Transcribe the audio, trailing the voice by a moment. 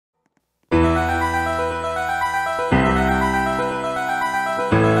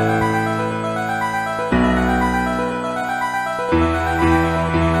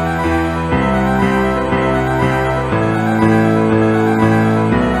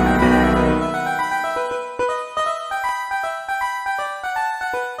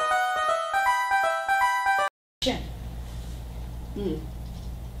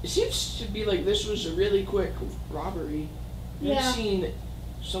a really quick robbery. Yeah. I've seen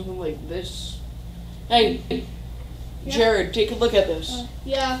something like this. Hey, Jared, take a look at this.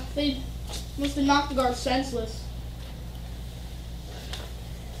 Yeah, they must have knocked the guard senseless.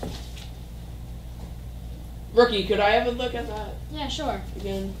 Rookie, could I have a look at that Yeah, sure.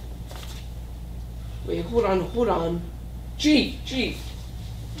 again? Wait, hold on. Chief!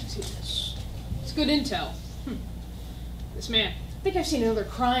 Let's see this. It's good intel. This man. I think I've seen another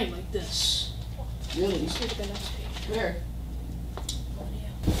crime like this. Really? Let's look at the next page. Where?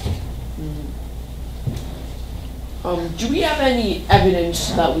 Do we have any evidence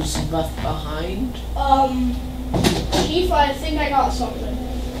that was left behind? Chief, I think I got something.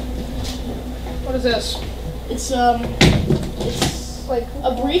 What is this? It's like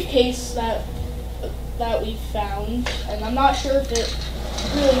a briefcase that we found, and I'm not sure if it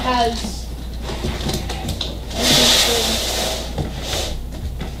really has anything.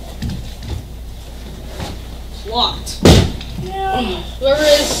 It's locked. Yeah.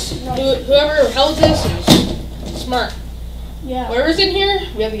 Whoever held this is smart. Yeah. Whatever's in here,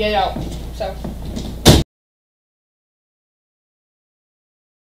 we have to get it out. So.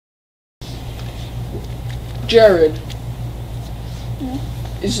 Jared. Yeah.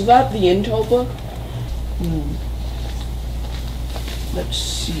 Is that the intel book? Let's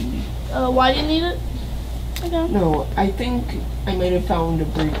see. Why do you need it? Okay. No, I think I might have found a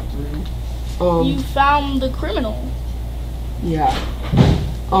breakthrough. You found the criminal. Yeah.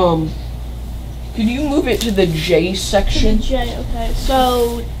 Could you move it to the J section? J, okay.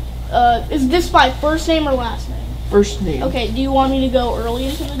 So, is this by first name or last name? First name. Okay, do you want me to go early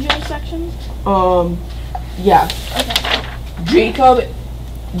into the J section? Yeah. Okay. Jacob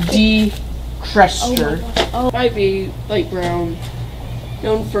D. Crester. Oh. 5'8", light brown.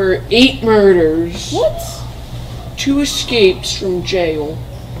 Known for 8 murders. What? 2 escapes from jail.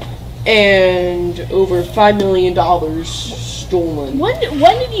 And over $5 million stolen. When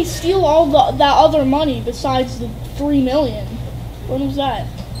did he steal all that other money besides the $3 million? When was that?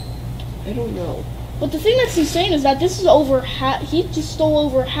 I don't know. But the thing that's insane is that this is over half. He just stole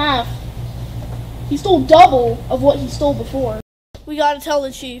over half. He stole double of what he stole before. We gotta tell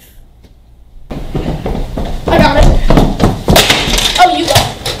the chief. I got it. Oh, you got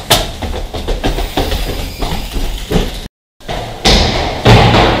it.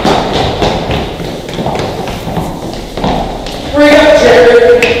 Hurry up,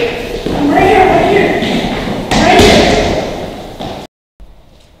 Jared! I'm right here.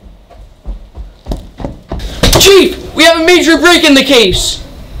 Chief, we have a major break in the case.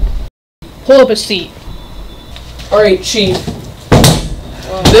 Pull up a seat. Alright, Chief.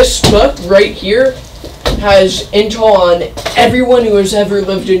 This book right here has intel on everyone who has ever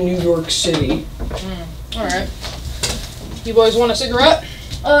lived in New York City. Alright. You boys want a cigarette?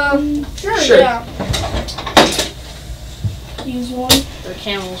 Sure. Yeah. Use one. They're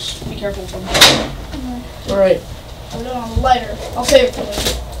camels. Be careful with them. Alright. Put it on the lighter. I'll save it for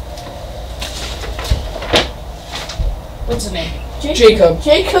later. What's the name? Jacob.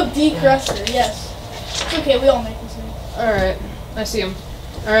 Jacob D. Crester, yes. It's okay, we all make mistakes. Alright. I see him.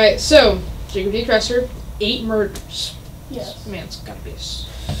 Alright, so, Jacob D. Crester, 8 murders. Yes. Man's gotta be a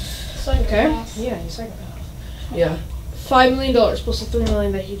Psychopath. Yeah, he's psychopath. Yeah. $5 million plus the $3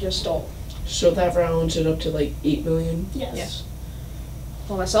 million that he just stole. So that rounds it up to like 8 million. Yes.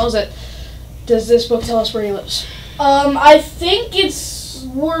 Well, that settles it. Does this book tell us where he lives? I think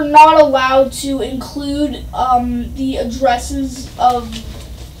we're not allowed to include the addresses of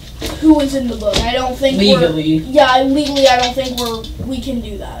who is in the book. I don't think legally. Legally I don't think we can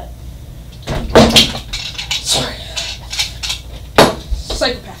do that. Sorry.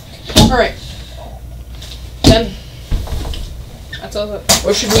 Psychopathic. Alright. Then, that's all that.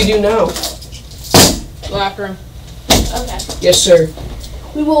 What should we do now? Go after him. Okay. Yes, sir.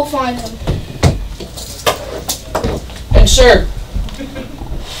 We will find him. And sir.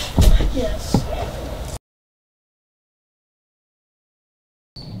 Yes.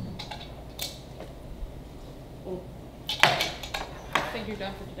 I think you're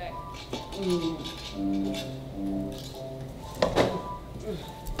done for today.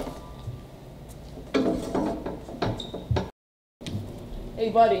 Hey,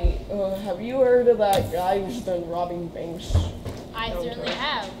 buddy. Have you heard of that guy who's been robbing banks? I certainly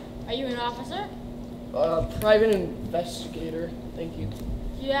have. Are you an officer? Private investigator. Thank you.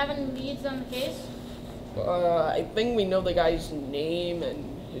 Do you have any leads on the case? I think we know the guy's name and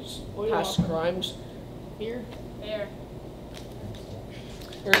his past crimes. Here? There.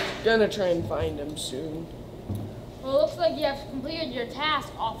 We're gonna try and find him soon. Well, it looks like you have completed your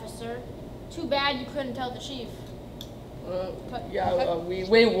task, officer. Too bad you couldn't tell the chief.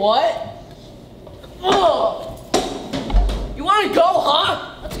 Wait, what? You want to go,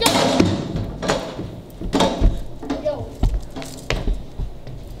 huh? Let's go. Yo.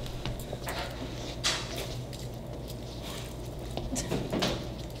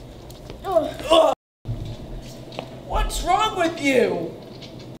 What's wrong with you?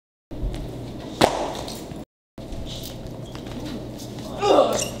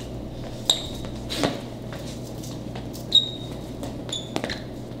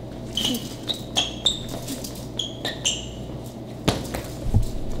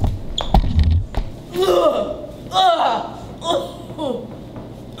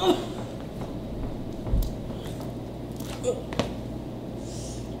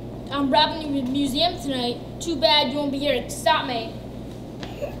 I'm robbing the museum tonight. Too bad you won't be here to stop me.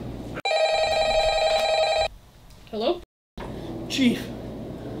 Hello? Chief,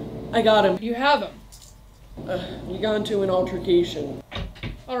 I got him. You have him. We got into an altercation.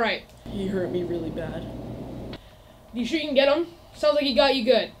 Alright. He hurt me really bad. You sure you can get him? Sounds like he got you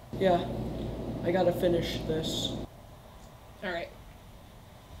good. Yeah, I gotta finish this. Alright.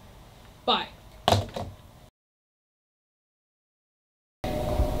 Bye.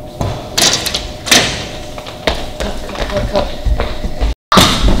 Cut.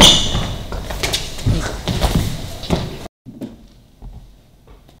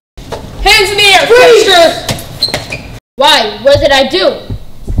 Hands in the air, Freeze! Why? What did I do?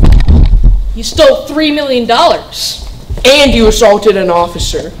 You stole $3 million. And you assaulted an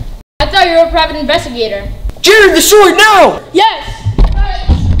officer. I thought you were a private investigator. Jared, the sword, now! Yes!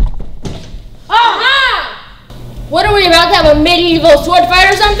 Aha! What are we about to have, a medieval sword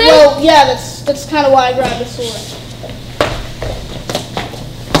fight or something? Well, yeah, that's kind of why I grabbed the sword.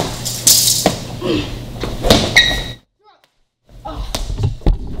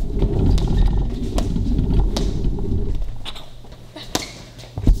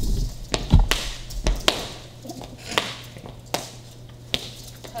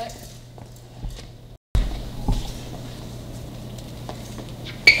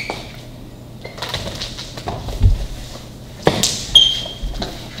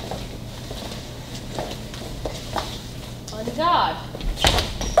 On God.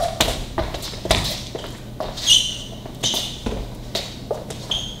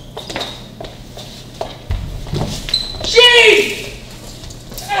 Chief!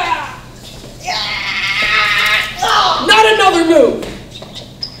 Not another move!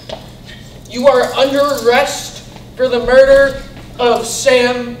 You are under arrest for the murder of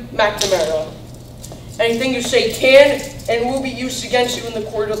Sam McNamara. Anything you say can and will be used against you in the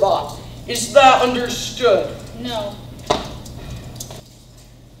court of law. Is that understood? No.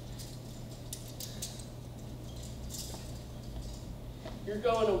 You're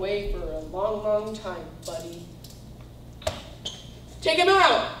going away for a long, long time, buddy. Take him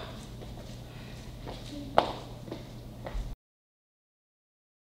out!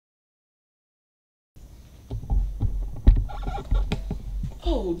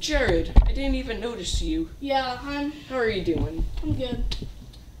 Oh, Jared, I didn't even notice you. Yeah, How are you doing? I'm good.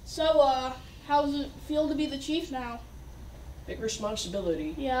 So, how does it feel to be the chief now? Big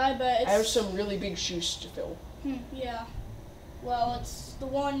responsibility. Yeah, I bet. I have some really big shoes to fill. Yeah. Well, it's the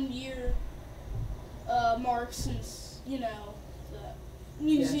 1 year mark since, the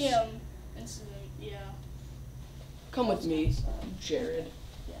museum incident. Yeah. Come with me, Jared.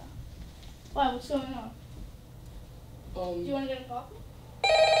 Yeah. Why? What's going on? Do you want to get a coffee?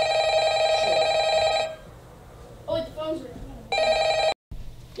 Sure. Oh wait, the phone's ringing.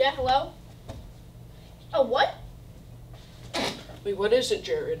 Yeah. Hello. Oh, what? Wait, what is it,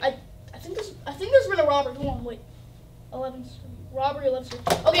 Jared? I think there's been a robbery. Hold on, wait. 11th Street. Robbery, 11th Street.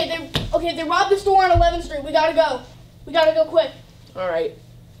 Okay, they robbed the store on 11th Street. We gotta go. We gotta go quick. All right.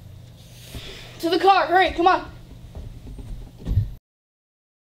 To the car. Hurry, come on.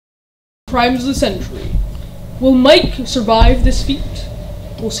 Crimes of the century. Will Mike survive this feat?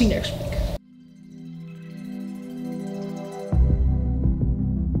 We'll see next week.